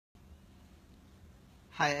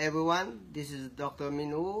Hi everyone, this is Dr.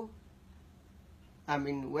 Minu. I'm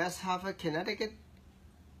in West Hartford, Connecticut.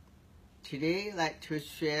 Today I'd like to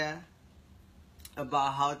share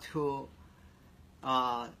about how to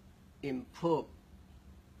improve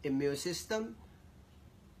immune system.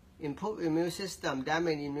 Improve immune system, that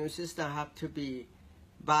means immune system have to be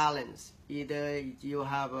balanced. Either you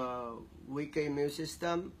have a weaker immune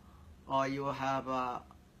system or you have a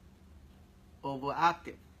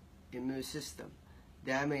overactive immune system.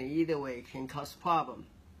 That means either way it can cause problem.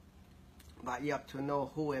 But you have to know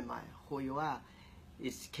who am I, who you are.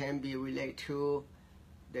 It can be related to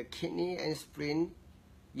the kidney and spleen,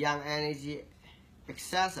 young energy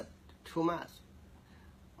excessive, too much.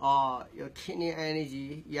 Or your kidney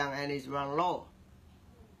energy, young energy run low.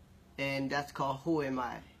 And that's called who am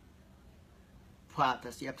I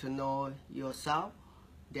practice. You have to know yourself,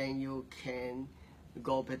 then you can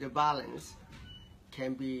go better balance.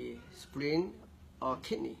 Can be spleen or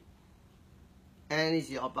kidney,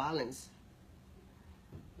 energy or balance.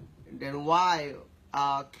 Then why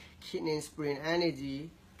our kidney and spleen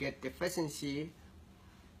energy get deficiency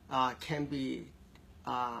can be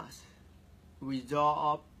result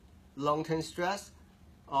of long-term stress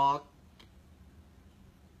or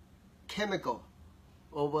chemical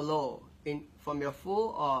overload from your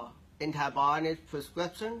food or antibiotic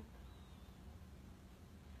prescription.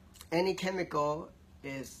 Any chemical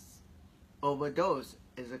is overdose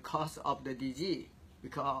is the cause of the disease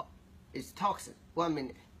because it's toxic. 1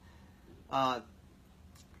 minute.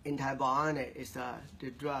 Antibiotic is the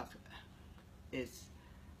drug. It's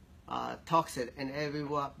toxic and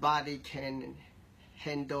everybody can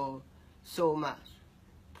handle so much.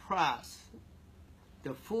 Plus,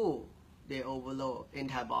 the food they overload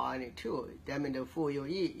antibiotic too. That means the food you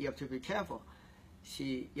eat, you have to be careful.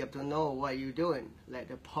 You have to know what you're doing. Like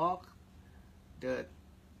the pork, the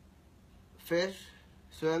fish,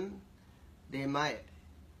 shrimp, they might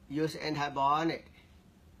use antibiotic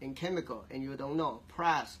and chemical and you don't know.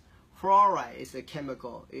 Plus, fluoride is a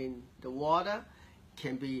chemical in the water.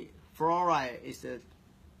 Can be fluoride is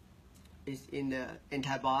in the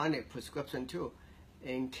antibiotic prescription too,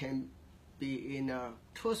 and can be in a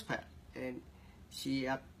toothpaste. And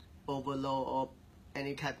overload of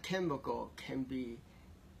any kind of chemical can be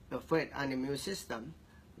affect on the immune system.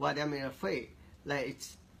 What I mean afraid, like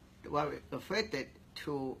it's affected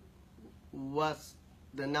to what's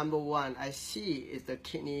the number one I see is the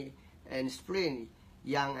kidney and spleen,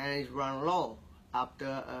 young and run low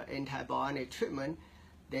after antibiotic treatment.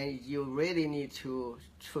 Then you really need to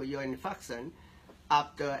treat your infection.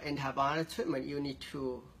 After antibiotic treatment, you need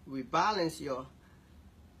to rebalance your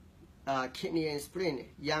kidney and spleen,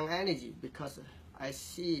 young energy, because I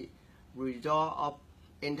see result of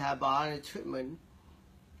antibiotic treatment,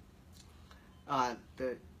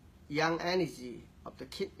 the young energy of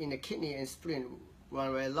in the kidney and spleen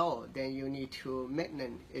run very low. Then you need to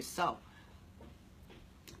maintain itself.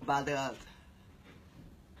 But the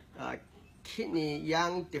kidney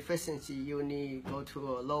young deficiency, you need go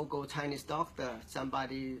to a local Chinese doctor,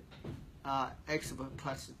 somebody expert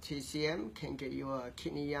plus TCM can get you a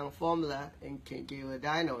kidney young formula and can give you a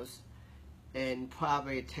diagnosis, and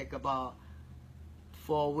probably take about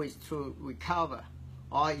 4 weeks to recover.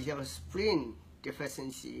 Or if you have a spleen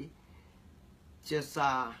deficiency, just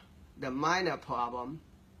the minor problem,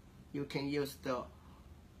 you can use the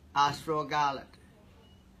Astragalus.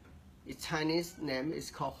 Its Chinese name is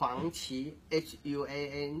called Huang Qi,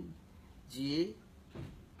 HUANGQI,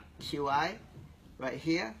 right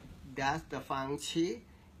here. That's the Huang Qi.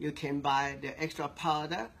 You can buy the extra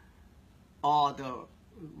powder or the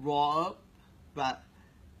raw herb, but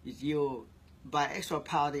if you buy extra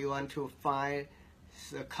powder, you want to find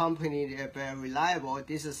the company that is very reliable.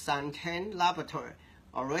 This is Santen Laboratory,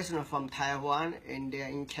 original from Taiwan, and they're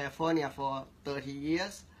in California for 30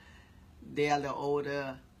 years. They are the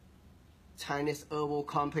older Chinese herbal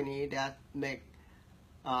company that make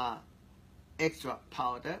extra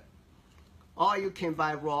powder. Or you can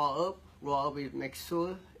buy raw herb. Raw herb is make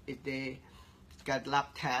sure if they got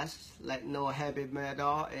lab tests, like no heavy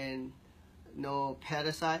metal and no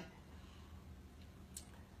pesticide.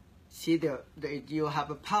 See you have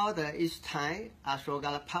a powder each time.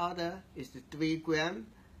 Astragalus powder is 3 grams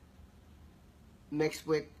mixed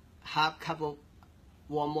with half cup of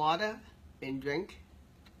warm water and drink.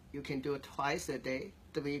 You can do it twice a day,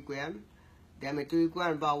 3 grams. That means 3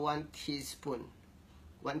 grams about 1 teaspoon.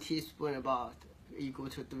 1 teaspoon about equal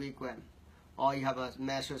to 3 grams. Or you have a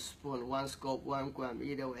measure spoon, 1 scoop, 1 gram,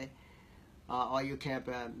 either way. Or you can have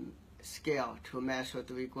a scale to measure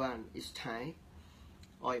 3 grams each time.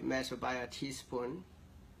 Or measure by a teaspoon.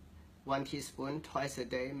 1 teaspoon twice a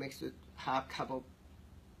day mixed with half cup of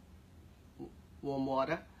warm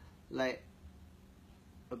water, like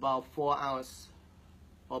about 4 ounces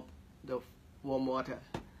of the warm water,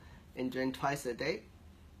 and drink twice a day.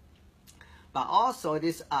 But also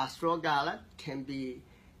this Astragalus can be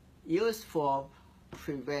used for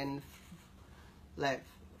prevent like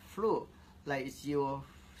flu, like if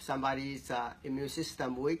somebody's immune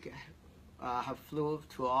system weak, have flu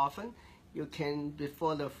too often, you can,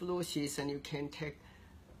 before the flu season, you can take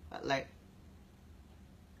like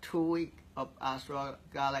 2 weeks of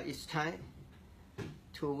Astragalus each time.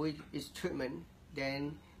 2 weeks is treatment.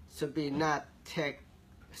 Then should be not take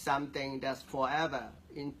something that's forever.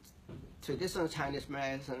 In traditional Chinese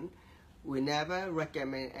medicine, we never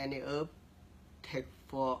recommend any herb take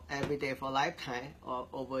for every day for lifetime or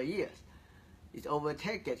over years. It's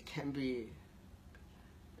overtake it can be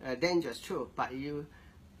dangerous too. But you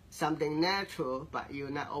something natural, but you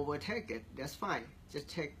not overtake it, that's fine. Just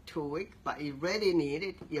take 2 weeks. But you really need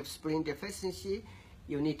it. You have spleen deficiency,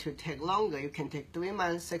 you need to take longer. You can take 3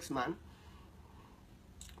 months, 6 months.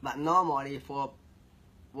 But normally for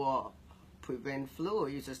prevent flu,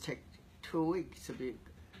 you just take 2 weeks to be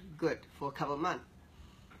good for a couple of months.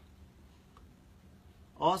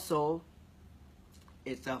 Also,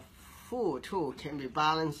 it's a food too, can be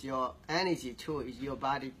balance your energy too. If your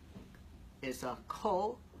body is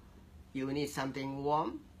cold, you need something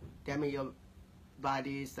warm. That means your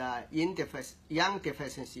body is yang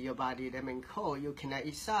deficiency. Your body, that means cold. You cannot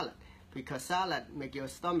eat salad because salad make your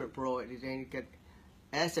stomach blow. Then you get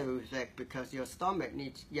acid reflux because your stomach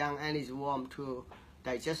needs yang energy warm to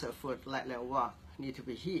digest the food like what need to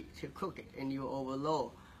be heat to cook it, and you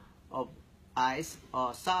overload of ice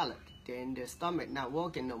or salad, then the stomach not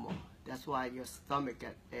working no more. That's why your stomach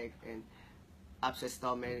get ache and upset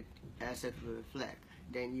stomach, acid reflux.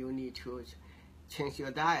 Then you need to change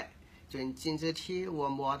your diet. Drink ginger tea,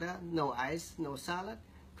 warm water, no ice, no salad,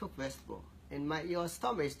 cook vegetable. And your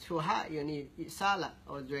stomach is too hot, you need eat salad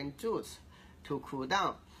or drink juice to cool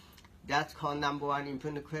down. That's called number one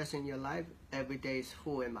important question in your life. Every day is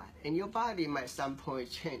who am I? And your body might some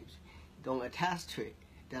point change. Don't attach to it.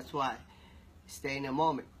 That's why stay in the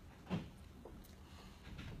moment.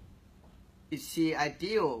 You see, I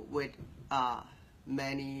deal with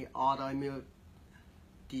many autoimmune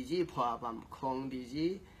disease problem, Crohn's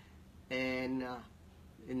disease, and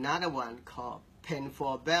another one called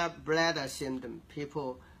painful bladder symptom.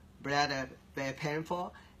 People bladder very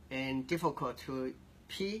painful and difficult to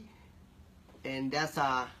pee, and that's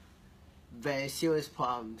a very serious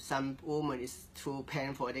problem. Some women is too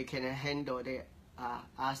painful, they cannot handle. They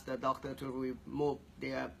ask the doctor to remove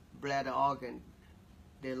their bladder organ.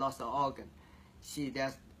 They lost the organ. See,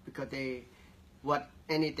 that's because they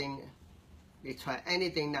try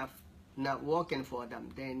anything not working for them,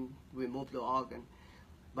 then remove the organ.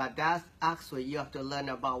 But that's actually you have to learn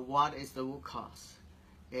about what is the root cause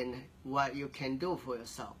and what you can do for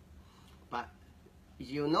yourself. But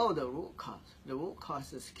you know the root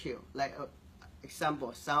cause is cure. Like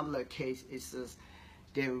example, some of the case is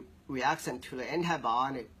the reaction to the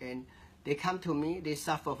antibiotic, and they come to me, they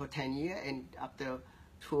suffer for 10 years, and after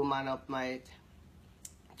 2 months of my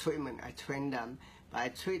treatment, I train them, but I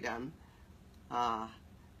treat them,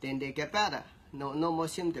 then they get better, no more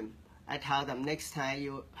symptoms. I tell them next time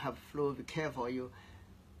you have flu, be careful, you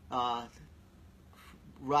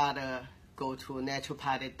rather go to a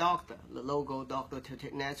naturopathic doctor, the local doctor, to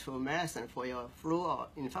take natural medicine for your flu or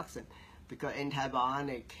infection, because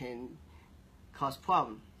antibiotic can cause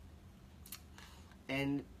problem.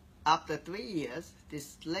 And after 3 years,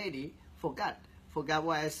 this lady forgot what I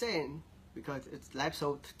was saying, because it's life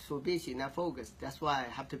so busy, not focused. That's why I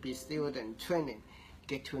have to be student training,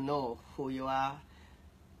 get to know who you are.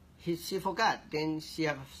 She forgot. Then she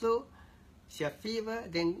have flu, she have fever.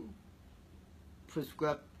 Then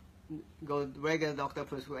go regular doctor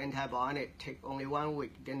prescribe antibiotic. Take only 1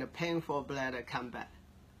 week. Then the painful bladder come back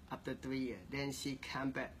after 3 years. Then she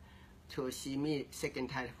come back to see me second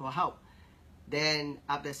time for help. Then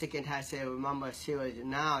after second time, I say, remember, seriously,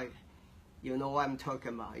 now you know what I'm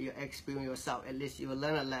talking about. You experience yourself. At least you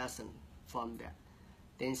learn a lesson from that.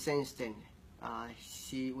 Then since then,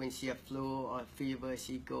 when she have flu or fever,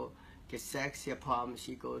 she go get sexual problem.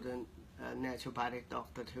 She go to a naturopathic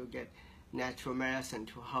doctor to get natural medicine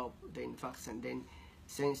to help the infection. Then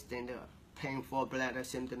since then, the painful bladder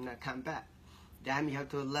symptom not come back. Then you have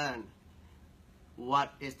to learn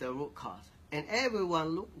what is the root cause. And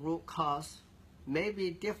everyone root cause may be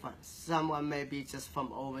different. Someone may be just from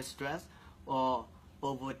overstress or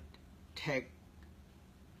overtake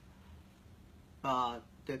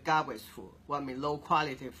the garbage food. What I mean, low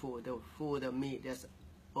quality food, the food, the meat that's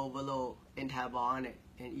overload antibiotic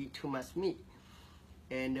and eat too much meat.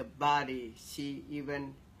 and the body, she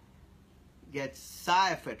even gets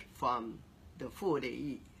side effect from the food they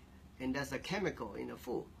eat, and that's a chemical in the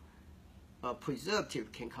food. A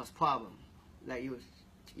preservative can cause problem, like you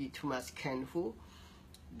eat too much canned food.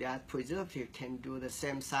 That preservative can do the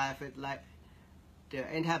same side effect like the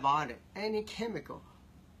antibiotic. Any chemical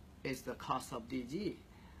is the cause of disease,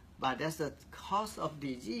 but that's the cause of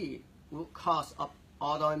disease. Root cause of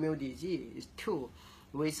autoimmune disease is two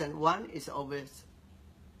reasons. One is always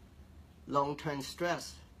long-term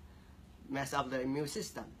stress, mess up the immune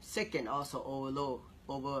system. Second, also overload,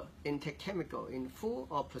 over intake chemical in food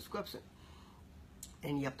or prescription.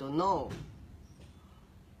 And you have to know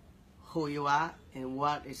who you are and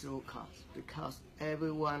what is root cause, because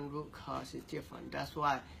everyone root cause is different. That's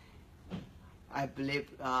why I believe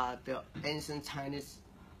the ancient Chinese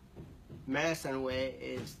medicine way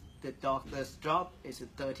is the doctor's job is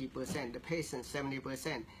 30%, the patient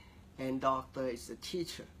 70%, and doctor is the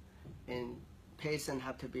teacher, and patient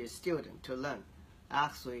have to be a student to learn.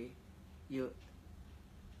 Actually, you,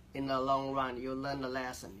 in the long run, you learn the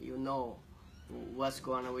lesson. You know what's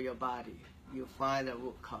going on with your body. You find the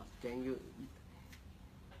root cause. Then you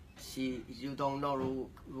don't know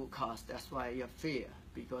root cause. That's why you fear,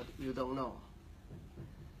 because you don't know.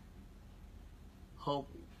 Hope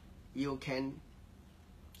you can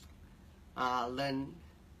learn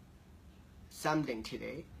something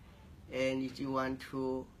today. And if you want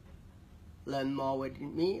to learn more with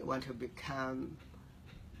me, want to become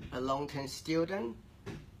a long-term student,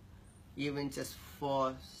 even just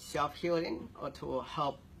for self-healing or to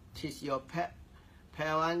help teach your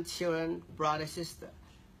parents, children, brother, sister,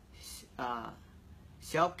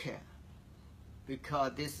 self-care,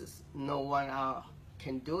 because this is no one else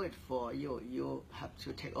can do it for you. You have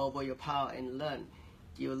to take over your power and learn.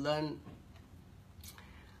 You learn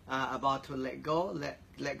about to let go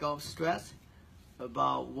of stress,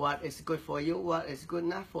 about what is good for you, what is good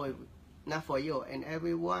not for you, and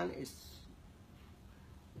everyone is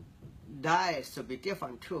diet should be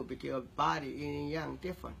different too, because your body yin and yang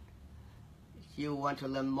different. If you want to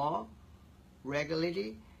learn more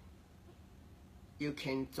regularly, you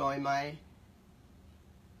can join my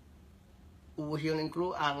healing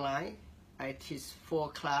group online. I teach 4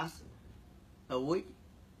 classes a week.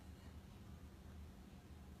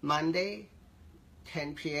 Monday,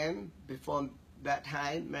 10 p.m. before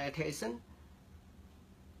bedtime meditation.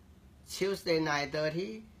 Tuesday,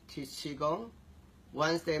 9:30, teach Qigong.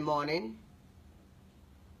 Wednesday morning,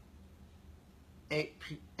 8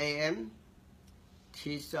 a.m.,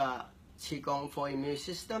 teach Qigong for immune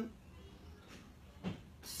system.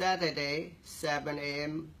 Saturday, 7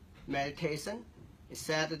 a.m. meditation.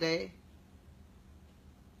 Saturday,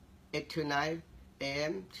 8 to 9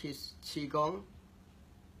 a.m. teach Qigong.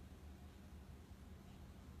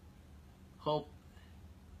 Hope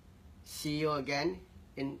see you again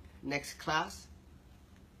in next class.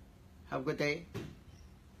 Have a good day.